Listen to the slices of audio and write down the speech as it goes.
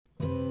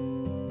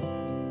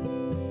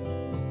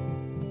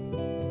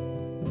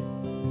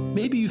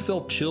Maybe you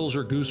felt chills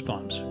or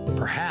goosebumps.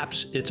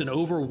 Perhaps it's an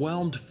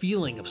overwhelmed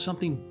feeling of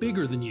something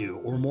bigger than you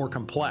or more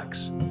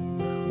complex.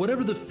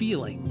 Whatever the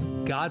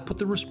feeling, God put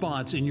the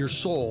response in your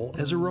soul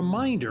as a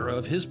reminder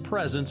of His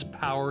presence,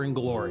 power, and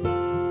glory.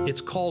 It's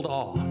called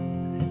awe,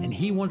 and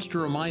He wants to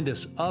remind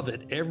us of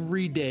it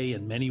every day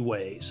in many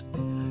ways.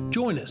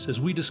 Join us as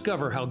we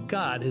discover how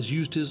God has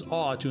used His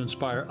awe to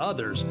inspire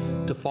others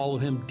to follow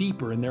Him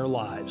deeper in their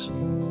lives.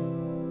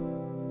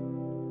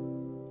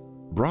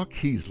 Brock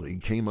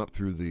Heasley came up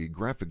through the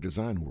graphic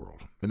design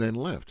world and then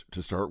left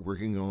to start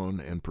working on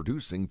and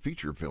producing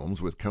feature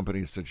films with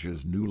companies such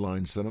as New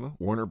Line Cinema,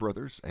 Warner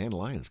Brothers, and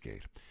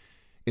Lionsgate.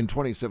 In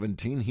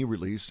 2017, he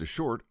released a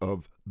short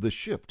of The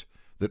Shift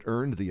that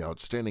earned the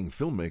Outstanding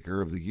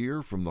Filmmaker of the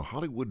Year from the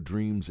Hollywood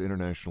Dreams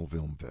International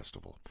Film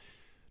Festival.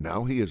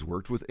 Now he has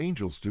worked with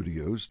Angel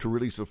Studios to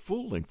release a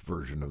full-length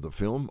version of the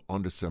film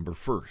on December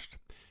 1st.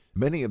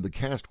 Many of the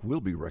cast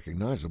will be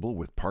recognizable,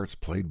 with parts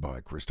played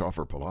by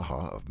Christopher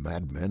Polaha of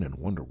Mad Men and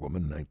Wonder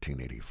Woman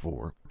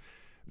 1984,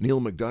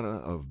 Neil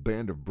McDonough of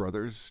Band of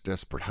Brothers,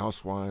 Desperate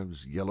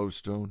Housewives,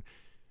 Yellowstone,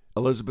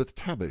 Elizabeth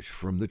Tabish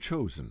from The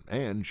Chosen,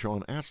 and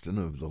Sean Astin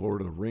of the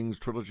Lord of the Rings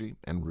trilogy,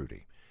 and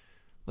Rudy.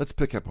 Let's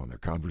pick up on their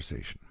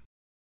conversation.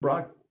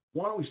 Brock,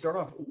 why don't we start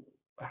off?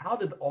 How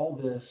did all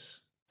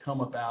this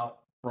come about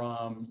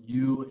from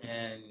you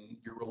and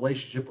your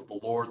relationship with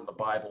the Lord and the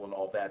Bible and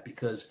all that?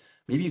 Because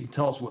maybe you can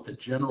tell us what the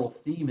general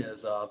theme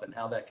is of and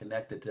how that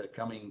connected to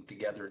coming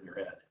together in your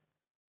head.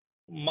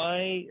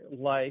 My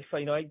life,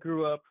 I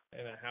grew up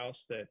in a house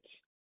that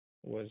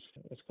was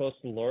close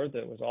to the Lord,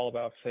 that was all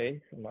about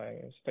faith. My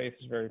faith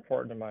is very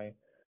important to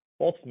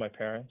both of my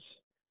parents.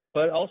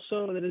 But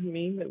also, that didn't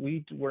mean that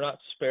we were not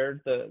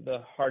spared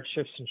the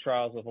hardships and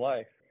trials of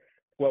life.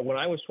 Well, when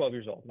I was 12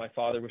 years old, my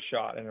father was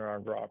shot in an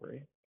armed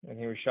robbery, and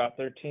he was shot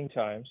 13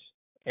 times,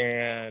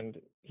 and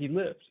he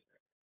lived.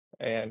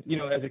 And,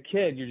 as a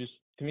kid,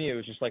 to me, it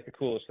was just like the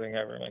coolest thing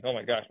ever. Like, oh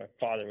my gosh, my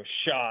father was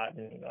shot,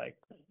 and like,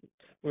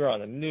 we were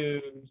on the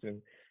news,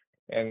 and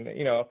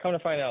come to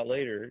find out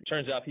later, it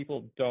turns out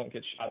people don't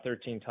get shot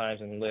 13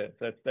 times and live.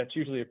 That's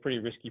usually a pretty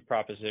risky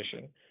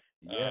proposition.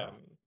 Yeah.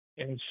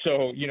 And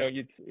so,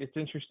 it's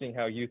interesting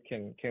how youth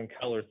can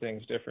color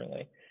things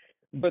differently.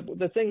 But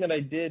the thing that I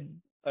did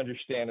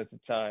understand at the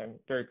time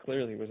very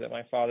clearly was that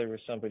my father was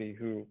somebody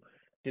who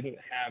didn't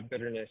have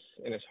bitterness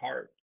in his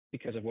heart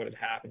because of what had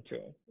happened to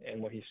him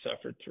and what he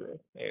suffered through,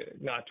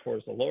 not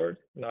towards the Lord,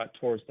 not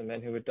towards the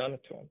men who had done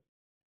it to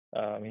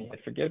him. He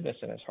had forgiveness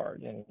in his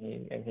heart, and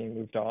he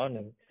moved on,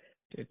 and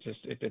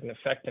it didn't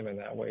affect him in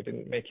that way. It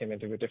didn't make him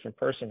into a different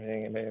person.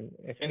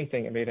 If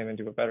anything, it made him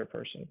into a better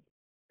person.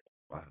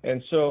 Wow.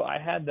 And so I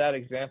had that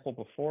example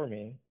before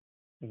me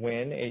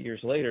when 8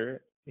 years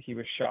later, he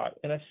was shot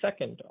in a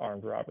second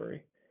armed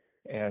robbery.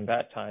 And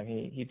that time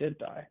he did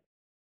die.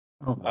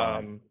 Oh,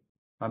 my.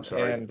 I'm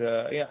sorry. And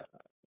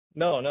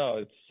no,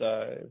 it's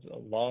a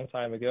long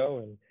time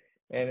ago.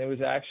 And it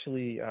was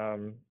actually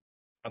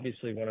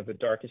obviously one of the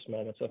darkest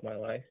moments of my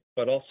life,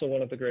 but also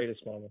one of the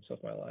greatest moments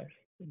of my life,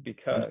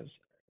 because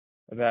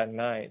that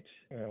night,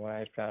 when I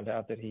had found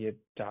out that he had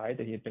died,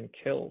 that he had been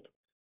killed,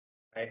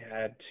 I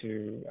had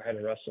to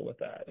wrestle with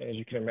that. And as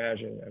you can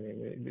imagine,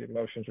 the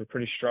emotions were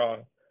pretty strong.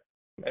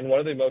 And one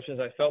of the emotions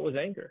I felt was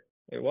anger.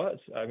 It was.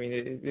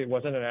 It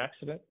wasn't an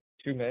accident.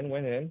 Two men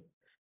went in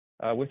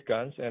with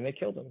guns, and they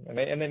killed him.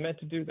 And they meant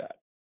to do that.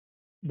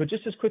 But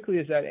just as quickly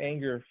as that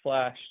anger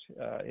flashed,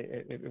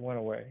 it went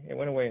away. It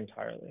went away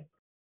entirely.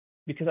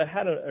 Because I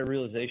had a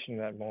realization in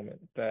that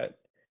moment that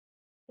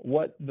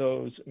what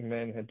those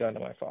men had done to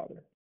my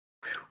father,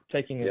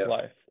 taking his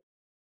life,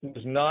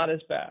 was not as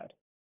bad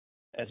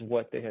as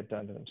what they had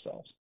done to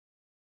themselves.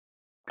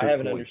 I have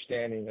an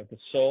understanding of the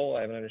soul.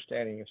 I have an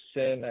understanding of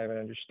sin. I have an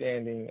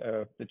understanding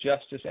of the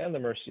justice and the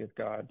mercy of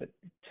God that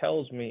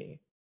tells me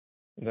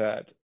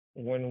that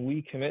when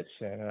we commit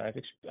sin, and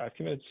I've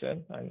committed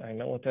sin, I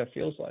know what that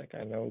feels like.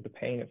 I know the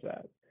pain of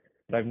that.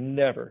 But I've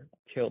never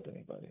killed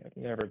anybody. I've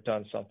never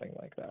done something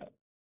like that.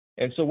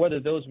 And so whether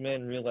those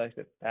men realized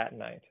it that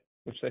night,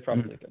 which they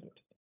probably didn't,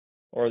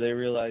 or they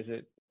realize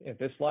it in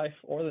this life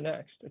or the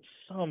next, at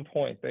some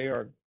point they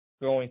are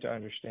going to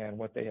understand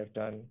what they have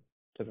done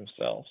to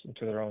themselves and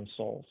to their own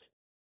souls.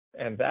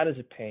 And that is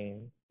a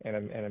pain and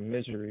a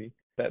misery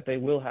that they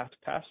will have to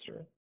pass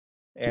through.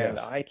 And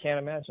Yes. I can't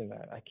imagine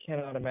that. I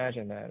cannot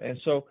imagine that. And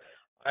so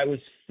I was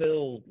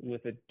filled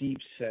with a deep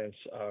sense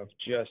of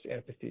just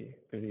empathy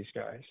for these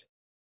guys,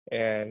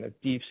 and a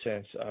deep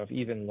sense of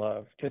even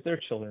love, because they're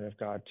children of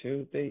God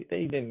too. They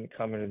didn't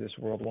come into this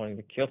world wanting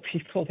to kill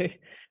people.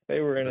 They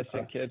were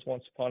innocent kids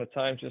once upon a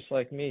time, just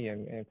like me,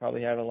 and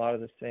probably had a lot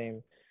of the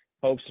same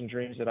hopes and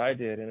dreams that I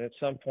did. And at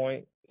some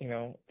point,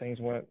 things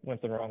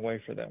went the wrong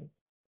way for them.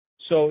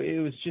 So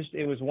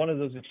it was one of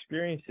those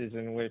experiences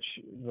in which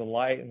the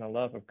light and the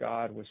love of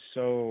God was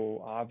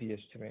so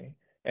obvious to me.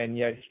 And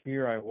yet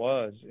here I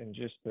was in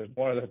just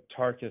one of the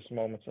darkest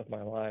moments of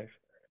my life.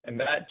 And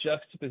that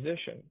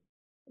juxtaposition,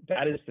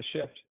 that is the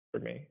shift for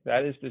me.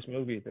 That is this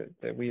movie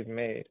that we have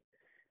made.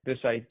 This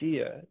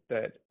idea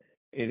that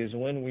it is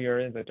when we are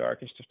in the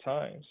darkest of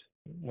times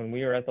when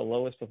we are at the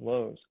lowest of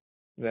lows,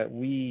 that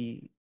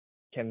we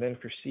can then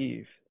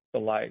perceive the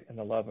light and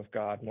the love of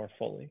God more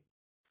fully.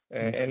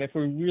 And if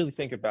we really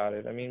think about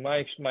it, I mean,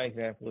 my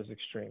example is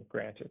extreme,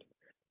 granted,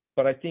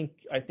 but I think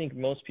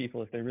most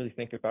people, if they really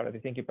think about it, they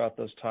think about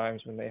those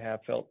times when they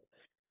have felt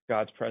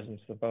God's presence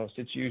the most.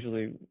 It's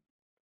usually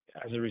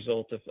as a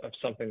result of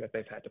something that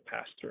they've had to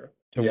pass through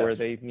to where Yes.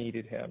 they've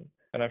needed Him.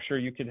 And I'm sure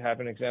you could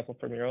have an example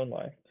from your own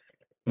life.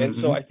 And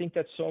so I think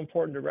that's so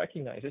important to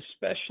recognize,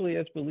 especially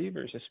as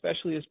believers,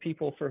 especially as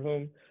people for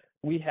whom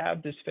we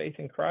have this faith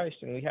in Christ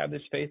and we have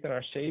this faith in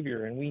our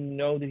Savior, and we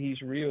know that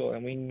He's real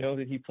and we know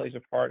that He plays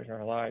a part in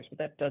our lives. But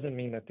that doesn't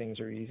mean that things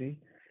are easy.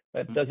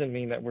 That doesn't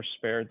mean that we're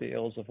spared the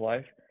ills of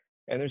life.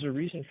 And there's a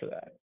reason for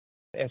that.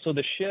 And so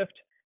the shift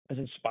is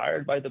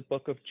inspired by the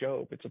book of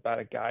Job. It's about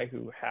a guy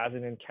who has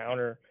an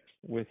encounter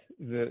with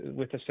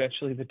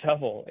essentially the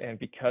devil. And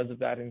because of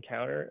that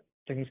encounter,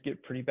 things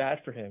get pretty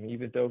bad for him,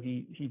 even though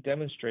he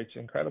demonstrates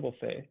incredible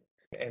faith.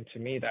 And to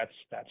me, that's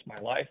my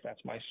life,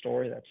 that's my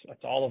story,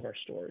 that's all of our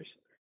stories.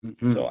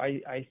 So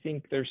I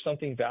think there's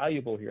something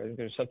valuable here. I think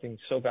there's something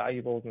so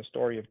valuable in the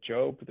story of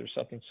Job. There's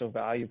something so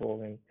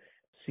valuable in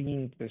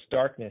seeing this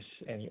darkness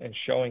and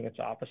showing its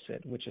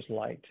opposite, which is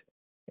light.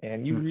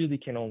 And you really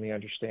can only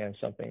understand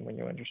something when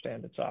you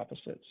understand its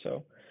opposite.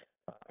 So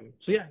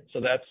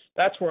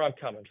that's where I'm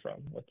coming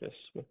from with this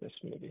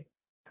movie.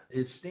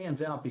 It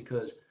stands out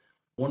because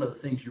one of the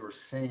things you were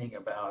saying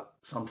about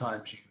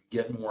sometimes you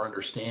get more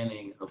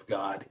understanding of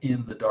God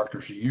in the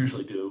darkness, you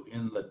usually do,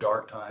 in the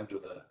dark times or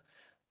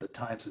the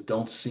times that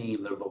don't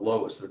seem, they're the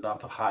lowest, they're not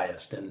the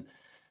highest. And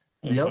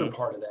the other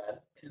part of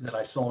that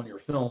I saw in your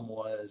film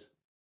was,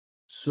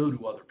 so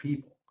do other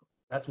people.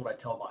 That's what I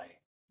tell my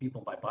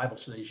people in my Bible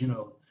studies.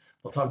 They'll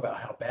talk about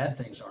how bad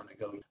things are, and I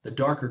go, the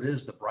darker it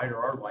is, the brighter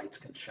our lights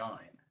can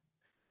shine.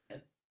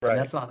 And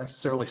that's not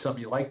necessarily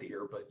something you like to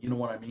hear, but you know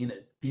what I mean?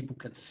 People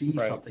can see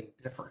something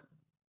different.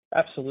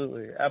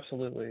 Absolutely.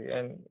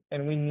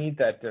 And we need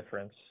that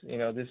difference.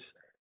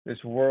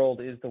 This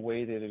world is the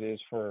way that it is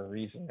for a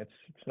reason.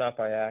 It's not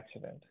by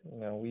accident.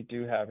 We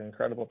do have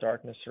incredible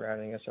darkness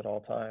surrounding us at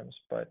all times,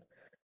 but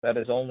that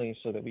is only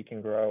so that we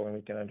can grow and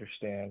we can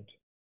understand,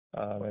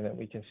 and that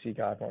we can see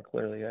God more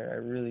clearly. I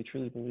really,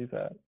 truly believe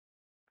that.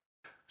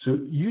 So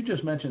you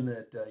just mentioned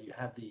that you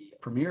had the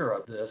premiere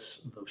of the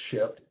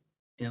Shift,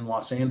 in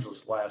Los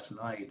Angeles last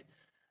night.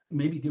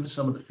 Maybe give us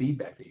some of the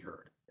feedback that you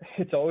heard.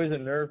 It's always a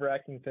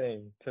nerve-wracking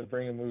thing to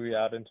bring a movie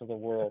out into the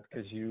world,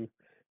 because you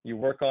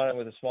work on it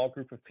with a small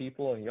group of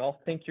people and you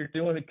all think you're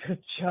doing a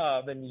good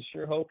job, and you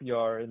sure hope you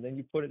are, and then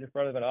you put it in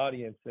front of an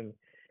audience and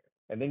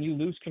then you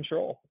lose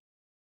control.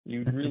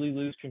 You really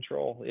lose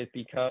control. It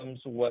becomes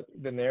what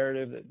the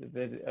narrative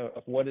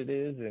of what it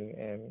is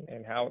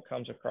and how it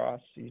comes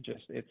across.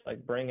 It's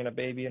like bringing a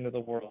baby into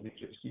the world.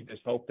 You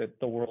just hope that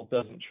the world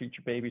doesn't treat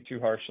your baby too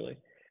harshly.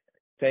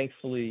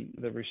 Thankfully,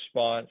 the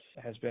response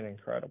has been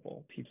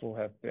incredible. People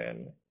have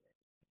been,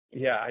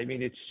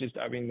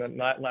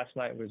 last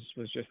night was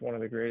just one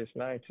of the greatest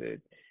nights.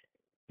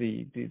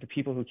 The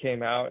people who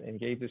came out and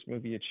gave this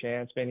movie a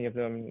chance, many of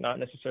them not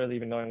necessarily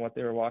even knowing what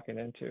they were walking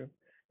into,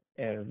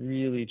 and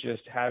really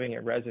just having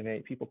it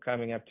resonate, people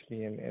coming up to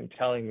me and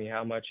telling me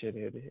how much it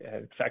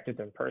had affected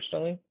them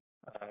personally,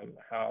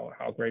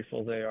 how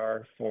grateful they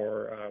are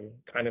for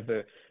kind of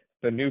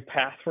the new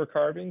path we're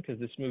carving, because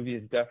this movie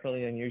is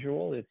definitely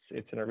unusual.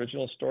 It's an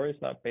original story.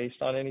 It's not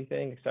based on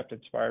anything except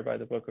inspired by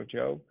the book of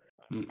Job.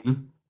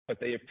 But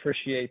they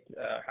appreciate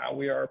how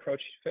we are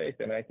approaching faith,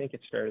 and I think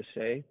it's fair to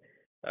say,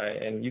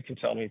 and you can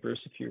tell me, Bruce,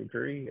 if you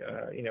agree,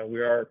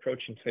 we are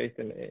approaching faith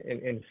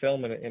in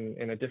film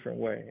in a different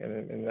way,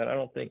 and that I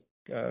don't think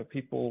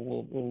people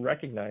will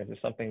recognize as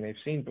something they've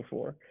seen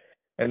before.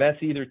 And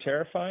that's either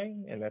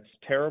terrifying and that's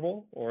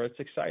terrible, or it's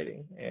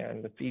exciting.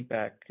 And the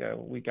feedback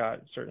we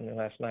got certainly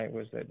last night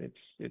was that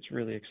it's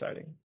really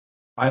exciting.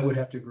 I would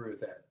have to agree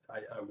with that.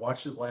 I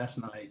watched it last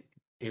night.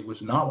 It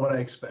was not what I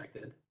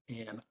expected.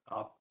 And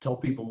I'll tell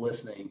people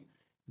listening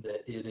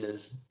that it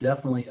is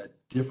definitely a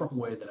different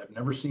way that I've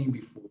never seen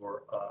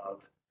before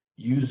of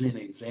using an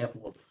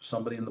example of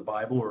somebody in the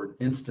Bible or an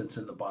instance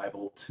in the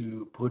Bible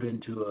to put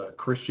into a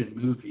Christian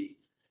movie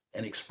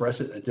and express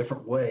it in a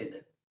different way.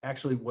 That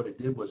actually what it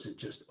did was it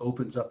just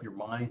opens up your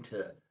mind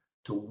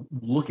to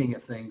looking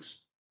at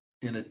things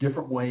in a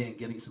different way and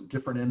getting some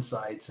different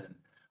insights and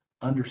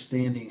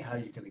understanding how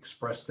you can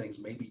express things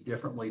maybe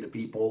differently to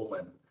people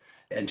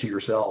and to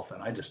yourself.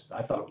 And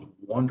I thought it was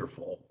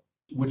wonderful,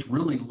 which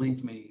really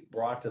leads me,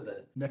 Brock, to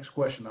the next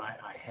question I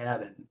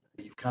had. And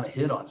you've kind of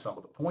hit on some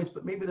of the points,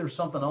 but maybe there's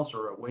something else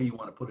or a way you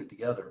want to put it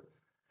together.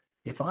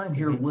 If I'm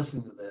here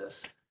listening to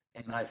this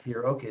and I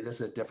hear, okay,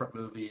 this is a different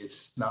movie,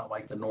 it's not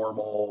like the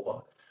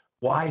normal,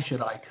 why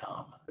should I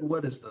come?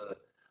 What is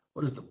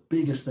the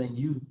biggest thing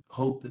you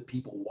hope that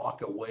people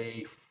walk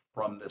away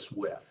from this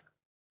with?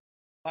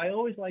 I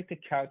always like to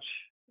couch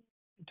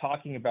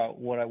talking about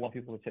what I want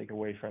people to take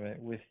away from it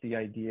with the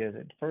idea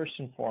that first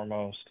and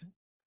foremost,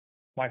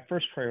 my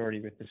first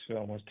priority with this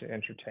film was to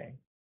entertain,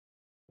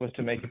 was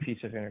to make a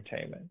piece of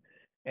entertainment.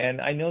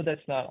 And I know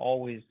that's not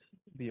always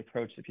the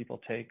approach that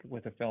people take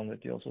with a film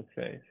that deals with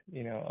faith.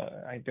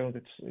 I know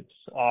it's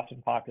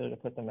often popular to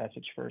put the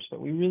message first,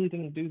 but we really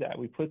didn't do that.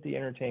 We put the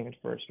entertainment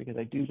first because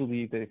I do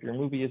believe that if your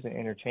movie isn't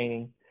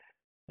entertaining,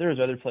 there's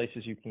other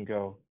places you can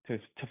go to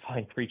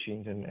find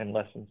preachings and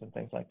lessons and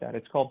things like that.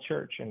 It's called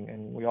church,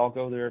 and we all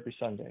go there every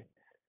Sunday.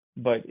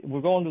 But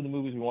we're going to the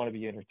movies, we want to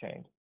be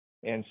entertained.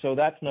 And so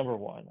that's number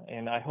one.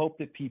 And I hope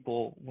that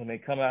people, when they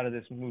come out of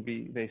this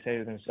movie, they say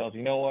to themselves,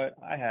 you know what,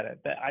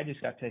 I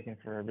just got taken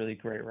for a really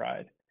great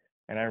ride,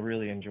 and I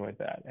really enjoyed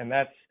that. And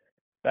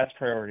that's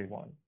priority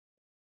one.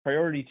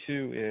 Priority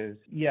two is,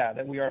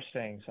 that we are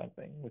saying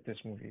something with this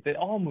movie. That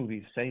all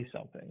movies say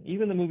something.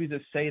 Even the movies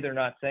that say they're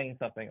not saying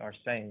something are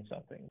saying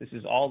something. This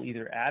is all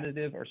either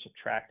additive or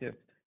subtractive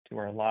to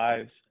our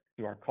lives,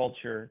 to our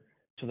culture,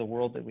 to the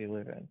world that we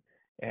live in.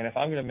 And if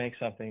I'm going to make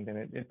something, then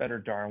it better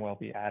darn well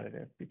be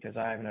additive, because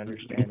I have an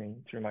understanding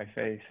through my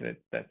faith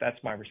that that's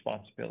my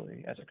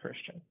responsibility as a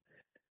Christian.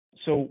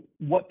 So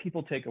what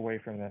people take away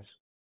from this,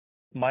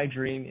 my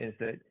dream is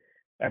that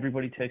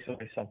everybody takes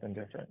away something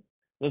different.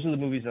 Those are the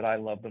movies that I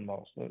love the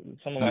most.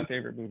 Some of my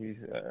favorite movies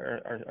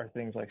are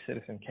things like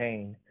Citizen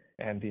Kane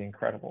and The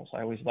Incredibles.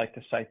 I always like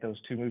to cite those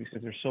two movies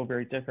because they're so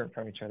very different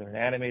from each other, an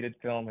animated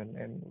film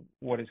and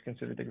what is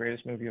considered the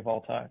greatest movie of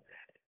all time.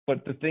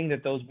 But the thing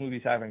that those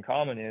movies have in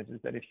common is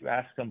that if you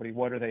ask somebody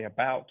what are they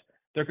about,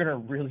 they're going to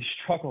really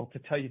struggle to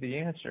tell you the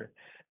answer,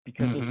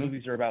 because those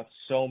movies are about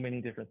so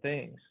many different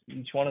things.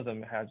 Each one of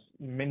them has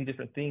many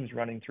different themes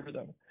running through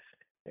them.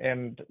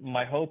 And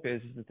my hope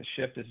is that The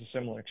Shift is a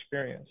similar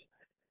experience.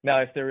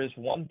 Now, if there is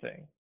one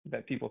thing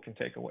that people can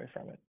take away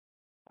from it,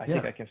 I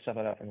think I can sum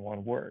it up in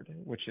one word,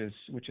 which is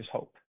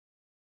hope.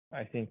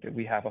 I think that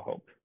we have a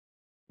hope.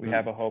 We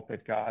have a hope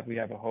at God. We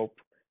have a hope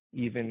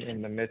even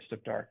in the midst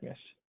of darkness.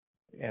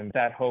 And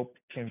that hope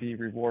can be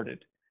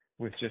rewarded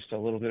with just a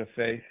little bit of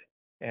faith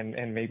and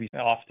maybe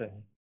often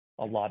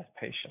a lot of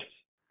patience.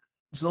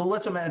 So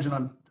let's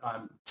imagine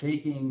I'm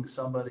taking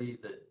somebody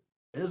that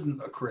isn't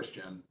a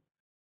Christian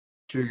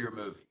to your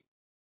movie.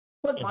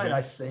 What might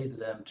I say to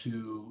them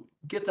to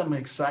get them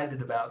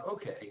excited about,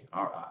 okay,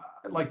 all right,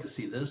 I'd like to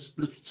see this.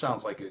 This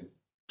sounds like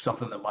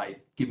something that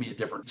might give me a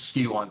different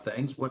skew on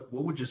things. What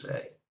would you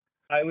say?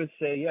 I would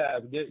say,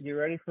 get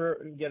ready for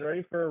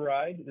a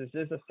ride. This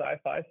is a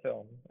sci-fi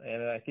film,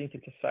 and I think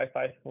it's a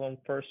sci-fi film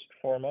first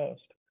and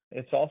foremost.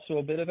 It's also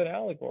a bit of an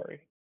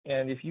allegory.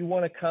 And if you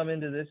want to come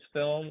into this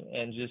film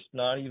and just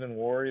not even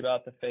worry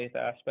about the faith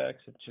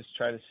aspects, and just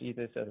try to see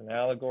this as an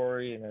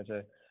allegory and as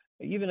a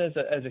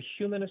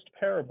humanist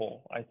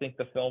parable, I think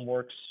the film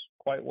works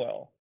quite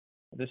well.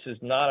 This is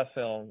not a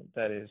film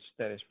that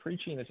is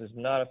preaching. This is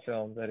not a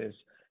film that is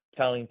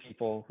telling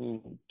people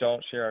who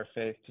don't share our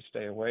faith to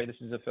stay away. This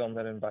is a film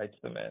that invites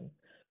them in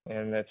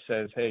and that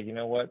says, hey, you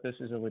know what? This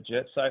is a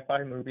legit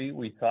sci-fi movie.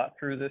 We thought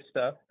through this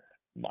stuff.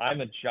 I'm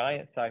a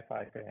giant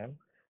sci-fi fan.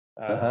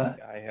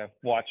 I have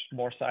watched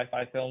more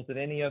sci-fi films than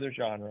any other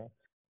genre.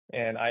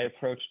 And I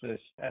approached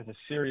this as a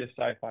serious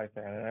sci-fi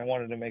fan, and I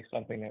wanted to make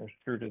something that was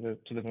true to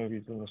the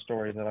movies and the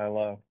story that I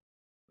love.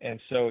 And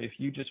so if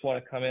you just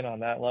want to come in on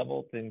that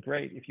level, then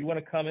great. If you want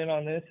to come in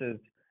on this as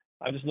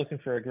I'm just looking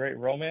for a great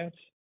romance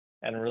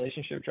and a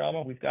relationship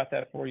drama, we've got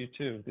that for you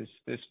too.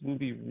 This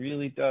movie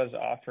really does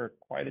offer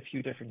quite a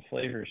few different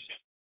flavors.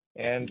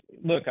 And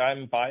look,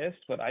 I'm biased,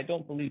 but I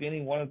don't believe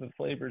any one of the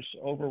flavors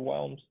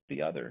overwhelms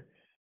the other.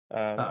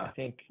 I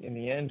think in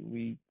the end,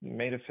 we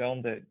made a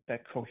film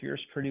that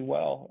coheres pretty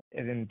well.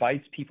 It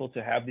invites people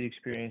to have the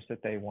experience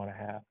that they want to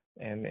have,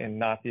 and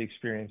not the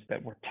experience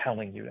that we're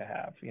telling you to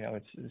have.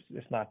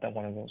 It's not that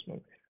one of those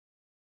movies.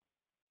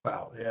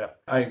 Wow, yeah,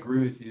 I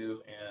agree with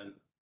you, and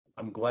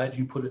I'm glad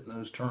you put it in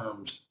those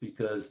terms,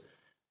 because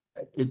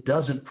it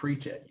doesn't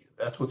preach at you.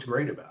 That's what's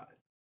great about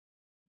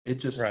it. It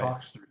just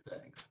talks through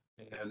things,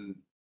 and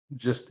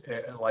just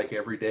like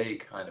everyday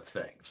kind of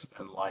things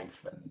in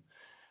life,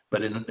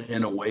 but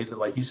in a way that,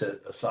 like you said,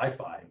 a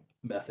sci-fi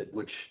method,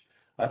 which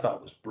I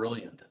thought was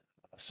brilliant.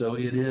 So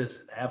it is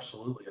an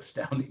absolutely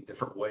astounding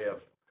different way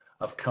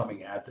of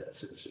coming at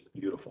this. It's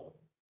beautiful.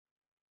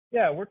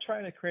 Yeah, we're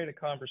trying to create a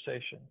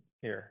conversation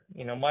here.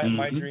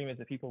 My dream is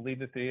that people leave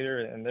the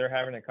theater and they're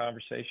having a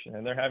conversation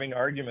and they're having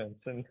arguments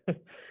and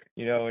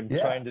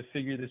trying to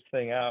figure this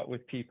thing out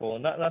with people.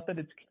 And not that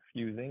it's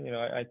confusing.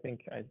 I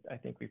think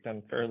we've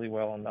done fairly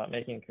well on not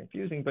making it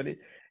confusing, but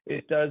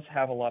it does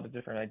have a lot of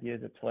different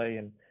ideas at play,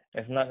 and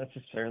it's not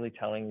necessarily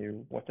telling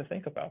you what to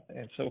think about.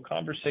 And so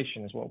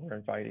conversation is what we're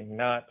inviting,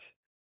 not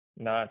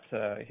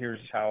here's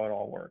how it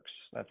all works.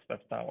 That's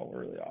not what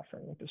we're really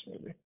offering with this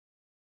movie.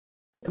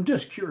 I'm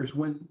just curious,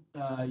 when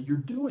you're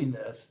doing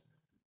this,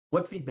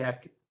 what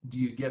feedback do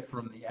you get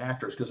from the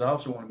actors? Because I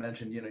also want to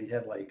mention, you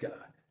had like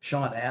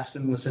Sean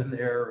Astin was in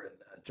there,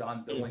 and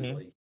John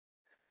Billingsley.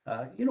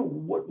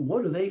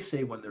 What do they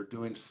say when they're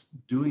doing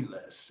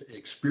this,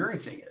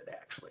 experiencing it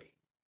actually?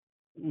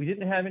 We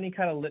didn't have any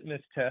kind of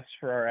litmus test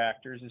for our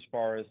actors as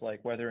far as like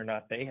whether or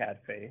not they had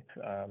faith.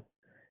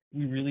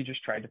 we really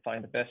just tried to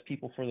find the best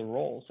people for the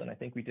roles, and I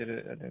think we did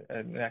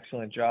an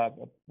excellent job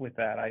with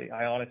that.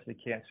 I honestly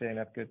can't say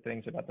enough good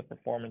things about the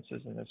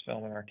performances in this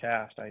film and our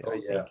cast.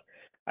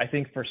 I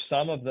think for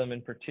some of them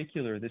in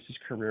particular, this is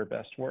career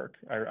best work.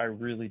 I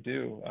really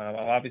do. I'm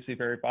obviously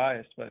very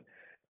biased, but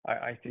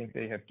I think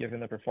they have given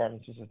the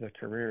performances of their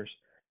careers.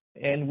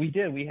 And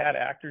we had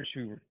actors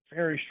who were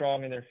very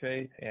strong in their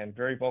faith and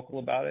very vocal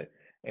about it.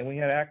 And we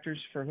had actors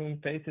for whom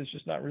faith is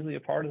just not really a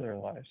part of their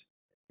lives.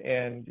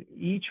 And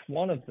each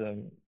one of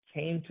them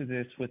came to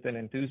this with an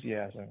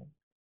enthusiasm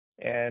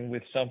and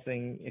with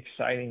something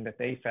exciting that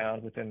they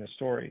found within the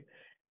story.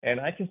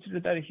 And I consider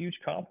that a huge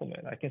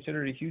compliment. I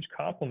consider it a huge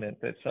compliment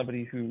that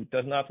somebody who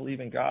does not believe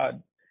in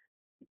God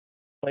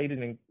played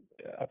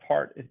a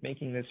part in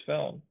making this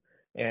film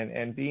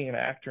and being an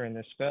actor in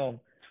this film.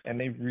 And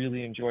they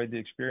really enjoyed the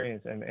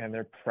experience, and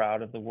they're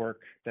proud of the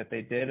work that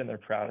they did, and they're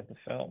proud of the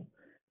film.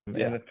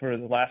 Yeah. And for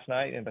the last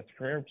night and the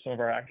premiere of some of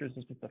our actors,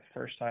 this was the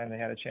first time they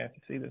had a chance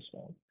to see this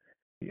film.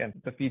 And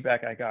the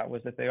feedback I got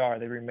was that they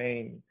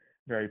remain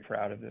very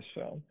proud of this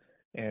film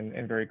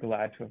and very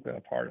glad to have been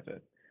a part of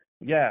it.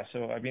 Yeah,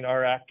 so I mean,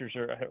 our actors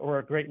are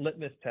a great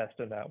litmus test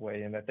in that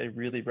way, in that they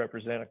really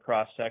represent a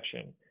cross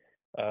section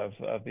of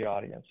the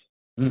audience.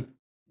 Mm.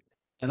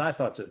 And I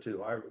thought so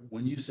too.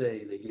 When you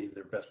say they gave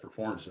their best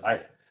performance,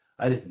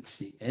 I didn't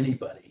see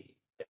anybody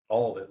at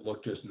all that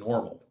looked just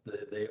normal.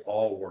 They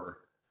all were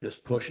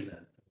just pushing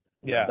it.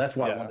 Yeah, that's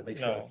why I wanted to make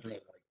sure I threw in,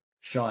 like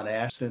Sean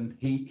Astin.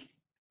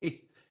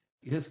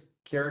 His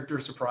character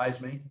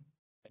surprised me.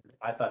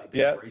 I thought he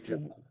did a great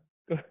job.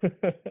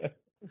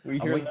 We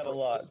hear that a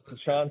lot.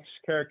 Sean's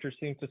character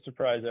seems to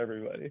surprise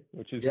everybody,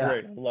 which is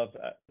great. I love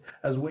that.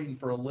 I was waiting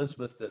for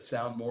Elizabeth to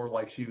sound more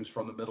like she was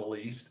from the Middle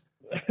East.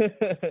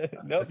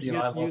 Nope, she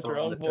just used her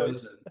own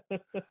voice.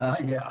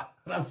 Yeah,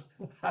 and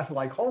I was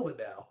like, hold it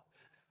now.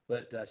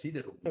 But she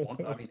did.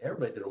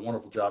 Everybody did a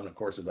wonderful job. And of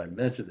course, as I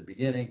mentioned at the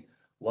beginning,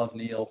 love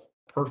Neil.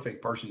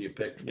 Perfect person you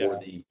picked for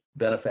the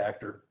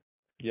benefactor.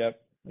 Yep.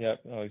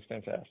 Oh, he's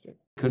fantastic.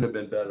 Couldn't have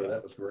been better.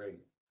 That was great.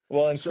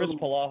 Well, and Chris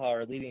Palaha,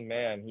 our leading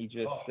man, he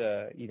just,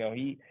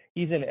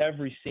 he's in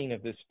every scene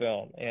of this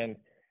film, and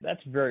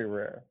that's very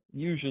rare.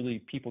 Usually,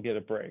 people get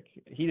a break.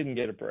 He didn't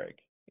get a break.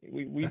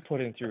 We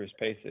put him through his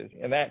paces,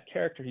 and that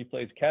character he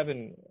plays,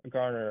 Kevin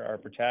Garner, our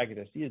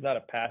protagonist, he is not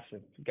a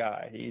passive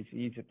guy.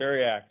 He's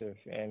very active,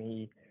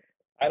 and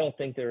I don't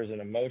think there is an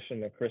emotion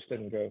that Chris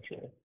didn't go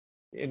through.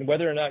 And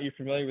whether or not you're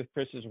familiar with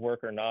Chris's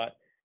work or not,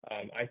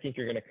 I think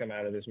you're going to come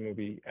out of this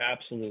movie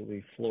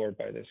absolutely floored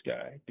by this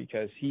guy,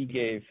 because he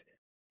gave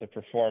the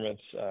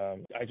performance.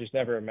 I just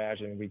never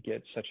imagined we'd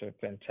get such a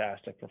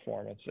fantastic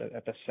performance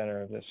at the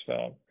center of this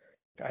film.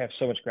 I have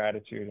so much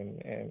gratitude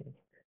and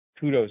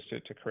kudos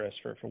to Chris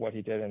for what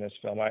he did in this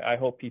film. I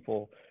hope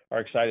people are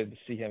excited to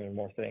see him in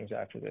more things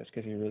after this,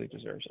 because he really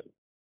deserves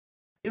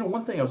it.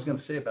 One thing I was going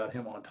to say about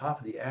him, on top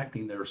of the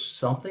acting, there's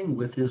something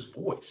with his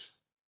voice.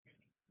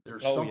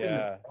 There's something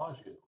that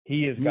draws you.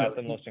 He has got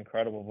the most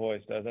incredible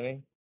voice, doesn't he?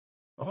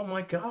 Oh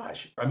my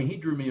gosh. I mean, he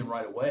drew me in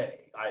right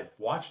away. I've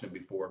watched him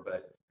before,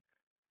 but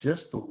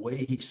just the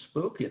way he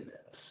spoke in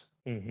this,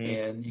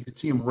 and you could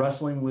see him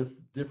wrestling with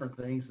different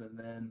things, and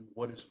then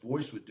what his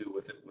voice would do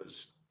with it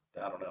was,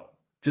 I don't know,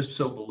 just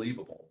so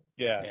believable.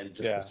 Yeah. And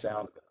just the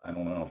sound of it, I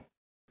don't know.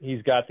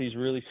 He's got these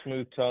really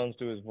smooth tones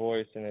to his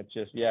voice, and it's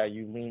just,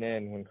 you lean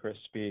in when Chris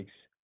speaks.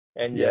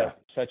 And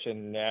such a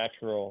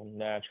natural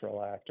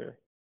actor.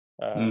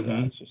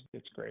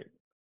 It's great.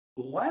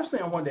 The last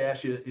thing I wanted to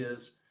ask you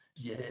is,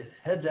 it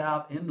heads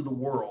out into the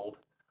world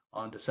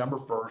on December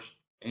 1st,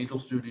 Angel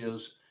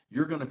Studios.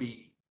 You're going to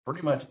be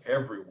pretty much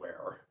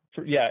everywhere.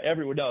 Yeah,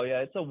 everywhere. No,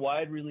 it's a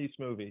wide release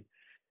movie.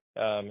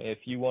 If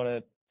you want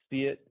to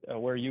see it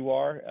where you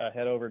are,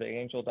 head over to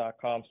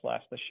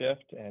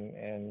angel.com/theshift,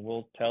 and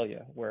we'll tell you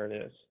where it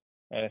is.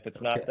 And if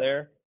it's not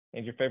there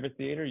in your favorite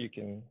theater, you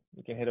can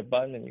hit a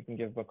button and you can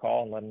give them a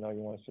call and let them know you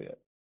want to see it.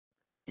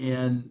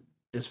 And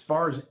as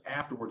far as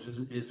afterwards,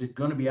 is it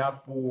going to be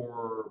out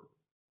for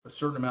a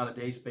certain amount of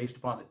days based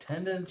upon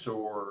attendance,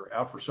 or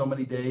out for so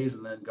many days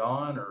and then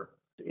gone, or?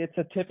 It's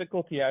a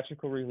typical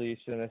theatrical release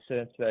in the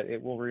sense that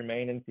it will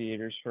remain in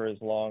theaters for as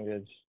long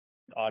as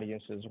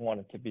audiences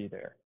want it to be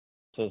there.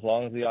 So as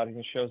long as the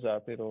audience shows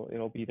up,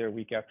 it'll be there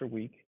week after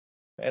week.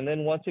 And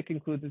then once it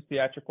concludes its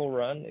theatrical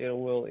run, it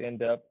will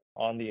end up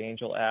on the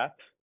Angel app.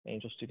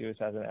 Angel Studios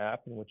has an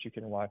app in which you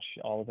can watch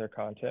all of their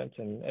content,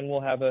 and we'll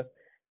have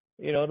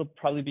it'll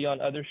probably be on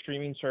other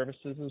streaming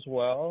services as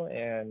well,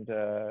 and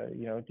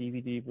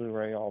DVD,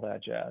 Blu-ray, all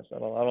that jazz.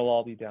 That'll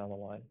all be down the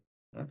line.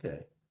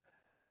 Okay.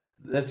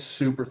 That's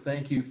super.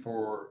 Thank you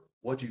for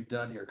what you've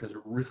done here, because it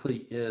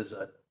really is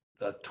a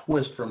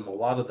twist from a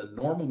lot of the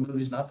normal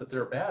movies. Not that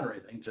they're bad or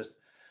anything,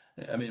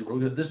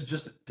 this is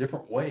just a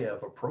different way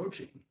of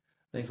approaching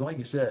things. Like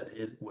you said,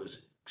 it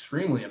was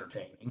extremely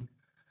entertaining,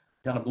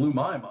 kind of blew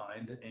my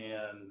mind,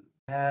 and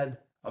had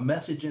a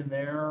message in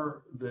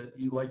there that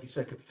like you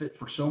said, could fit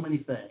for so many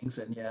things,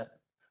 and yet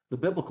the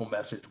biblical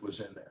message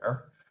was in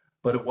there,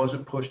 but it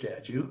wasn't pushed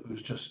at you. It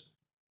was just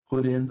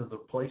put into the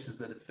places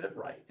that it fit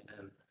right.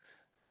 And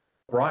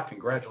Brock,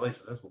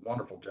 congratulations. That's a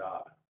wonderful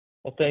job.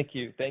 Well, thank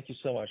you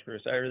so much,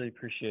 Bruce. I really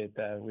appreciate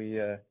that.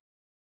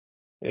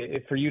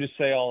 For you to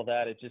say all of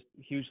that, it's just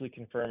hugely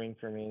confirming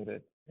for me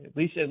that at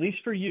least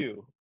for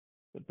you,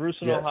 with Bruce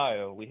in Yes.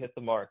 Ohio, we hit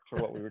the mark for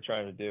what we were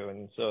trying to do,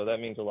 and so that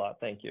means a lot.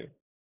 Thank you.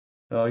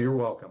 Oh, you're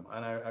welcome.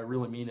 And I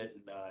really mean it.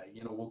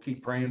 And, we'll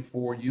keep praying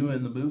for you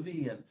in the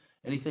movie. And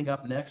anything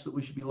up next that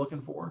we should be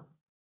looking for?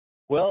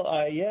 Well,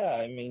 yeah,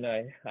 I mean,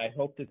 I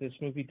hope that this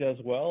movie does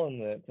well, and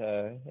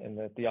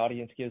that the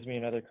audience gives me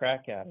another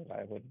crack at it.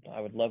 I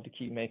would love to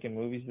keep making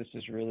movies. This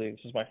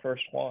is my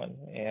first one,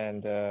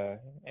 and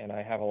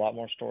I have a lot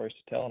more stories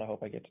to tell, and I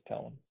hope I get to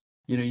tell them.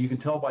 You can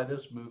tell by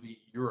this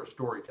movie you're a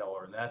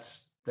storyteller, and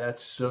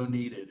that's so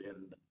needed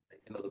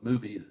in the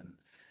movies,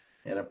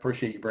 and I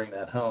appreciate you bringing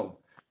that home.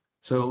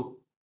 So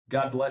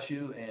God bless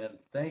you, and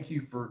thank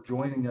you for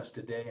joining us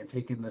today and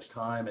taking this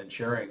time and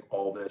sharing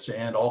all this,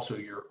 and also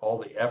all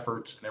the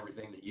efforts and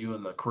everything that you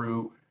and the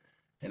crew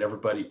and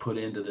everybody put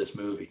into this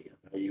movie.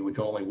 We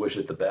can only wish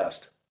it the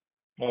best.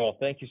 Well,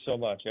 thank you so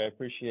much. I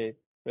appreciate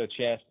the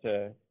chance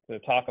to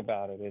talk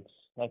about it. It's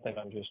something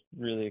I'm just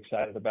really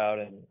excited about,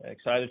 and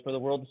excited for the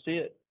world to see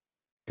it.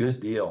 Good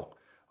deal.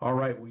 All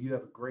right. Well, you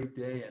have a great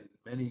day and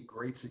many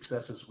great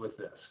successes with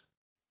this.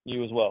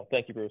 You as well.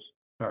 Thank you, Bruce.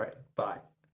 All right. Bye.